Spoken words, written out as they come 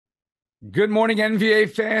Good morning,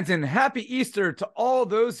 NVA fans, and happy Easter to all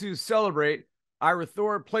those who celebrate. Ira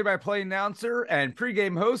Thor, play-by-play announcer and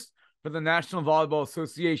pregame host for the National Volleyball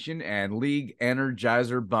Association and League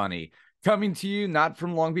Energizer Bunny. Coming to you not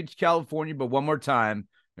from Long Beach, California, but one more time,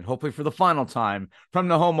 and hopefully for the final time, from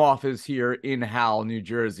the home office here in Howell, New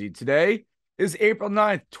Jersey. Today is April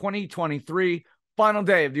 9th, 2023, final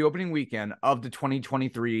day of the opening weekend of the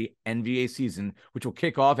 2023 NVA season, which will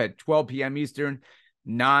kick off at 12 p.m. Eastern,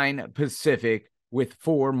 9 Pacific, with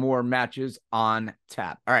 4 more matches on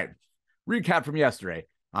tap. All right, recap from yesterday.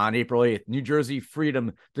 On April 8th, New Jersey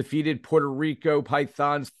Freedom defeated Puerto Rico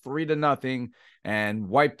Pythons 3-0 and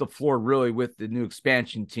wiped the floor really with the new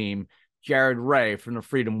expansion team. Jared Ray from the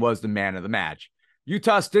Freedom was the man of the match.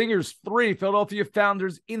 Utah Stingers 3, Philadelphia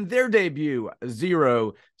Founders in their debut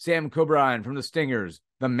 0. Sam Cobrine from the Stingers,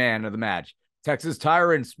 the man of the match. Texas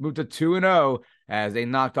Tyrants moved to 2-0 as they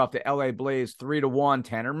knocked off the LA Blaze 3-1.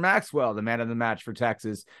 Tanner Maxwell, the man of the match for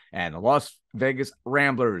Texas, and the Las Vegas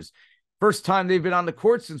Ramblers. First time they've been on the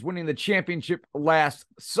court since winning the championship last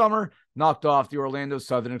summer, knocked off the Orlando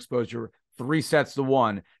Southern Exposure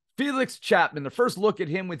 3-1. Felix Chapman, the first look at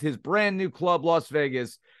him with his brand new club, Las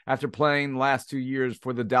Vegas, after playing the last 2 years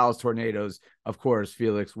for the Dallas Tornadoes. Of course,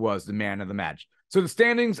 Felix was the man of the match. So the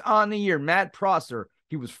standings on the year: Matt Prosser,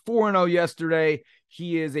 he was 4-0 yesterday.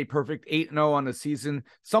 He is a perfect 8-0 on the season.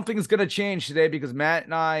 Something's going to change today because Matt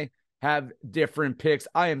and I have different picks.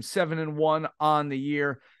 I am 7-1 on the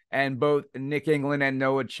year, and both Nick England and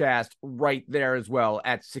Noah Chast right there as well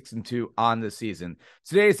at 6-2 on the season.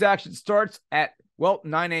 Today's action starts at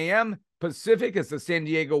 9 a.m. Pacific as the San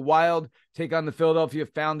Diego Wild take on the Philadelphia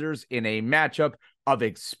Founders in a matchup of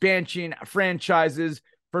expansion franchises.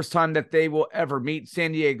 First time that they will ever meet.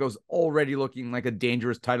 San Diego's already looking like a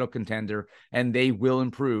dangerous title contender, and they will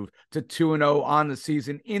improve to 2-0 on the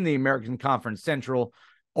season in the American Conference Central.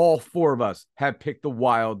 All 4 of us have picked the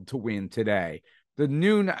Wild to win today. The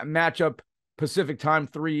noon matchup, Pacific time,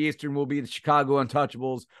 3 Eastern, will be the Chicago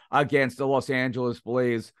Untouchables against the Los Angeles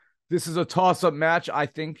Blaze. This is a toss-up match, I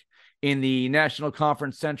think, in the National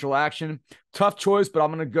Conference Central action. Tough choice, but I'm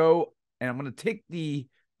going to go and I'm going to take the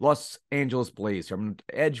Los Angeles Blaze. I'm going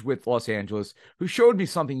to edge with Los Angeles, who showed me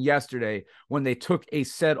something yesterday when they took a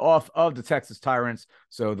set off of the Texas Tyrants.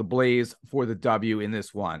 So the Blaze for the W in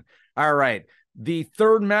this one. All right. The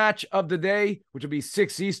third match of the day, which will be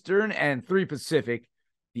 6 Eastern and 3 Pacific,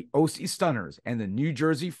 the OC Stunners and the New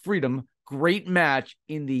Jersey Freedom. Great match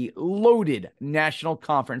in the loaded National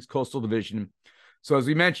Conference Coastal Division. So as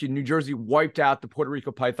we mentioned, New Jersey wiped out the Puerto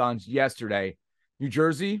Rico Pythons yesterday. New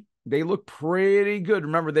Jersey, they look pretty good.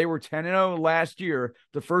 Remember, they were 10-0 last year,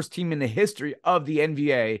 the first team in the history of the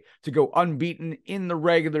NVA to go unbeaten in the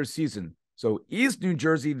regular season. So is New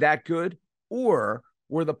Jersey that good, or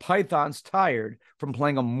were the Pythons tired from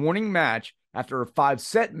playing a morning match after a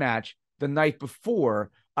 5-set match the night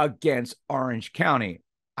before against Orange County?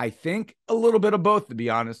 I think a little bit of both, to be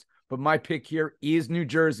honest, but my pick here is New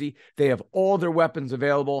Jersey. They have all their weapons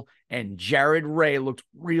available, and Jared Ray looked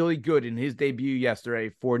really good in his debut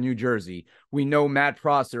yesterday for New Jersey. We know Matt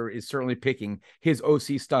Prosser is certainly picking his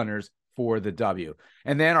OC Stunners for the W.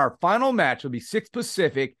 And then our final match will be 6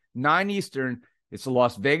 Pacific, 9 Eastern. It's the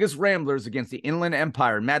Las Vegas Ramblers against the Inland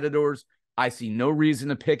Empire Matadors. I see no reason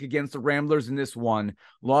to pick against the Ramblers in this one.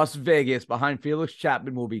 Las Vegas, behind Felix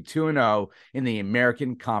Chapman, will be 2-0 in the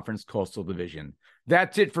American Conference Coastal Division.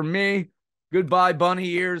 That's it for me. Goodbye, bunny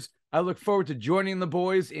ears. I look forward to joining the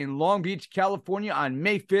boys in Long Beach, California on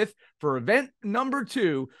May 5th for event number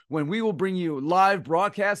 2, when we will bring you live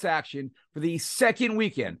broadcast action for the second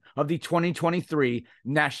weekend of the 2023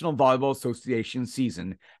 National Volleyball Association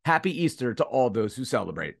season. Happy Easter to all those who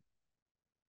celebrate.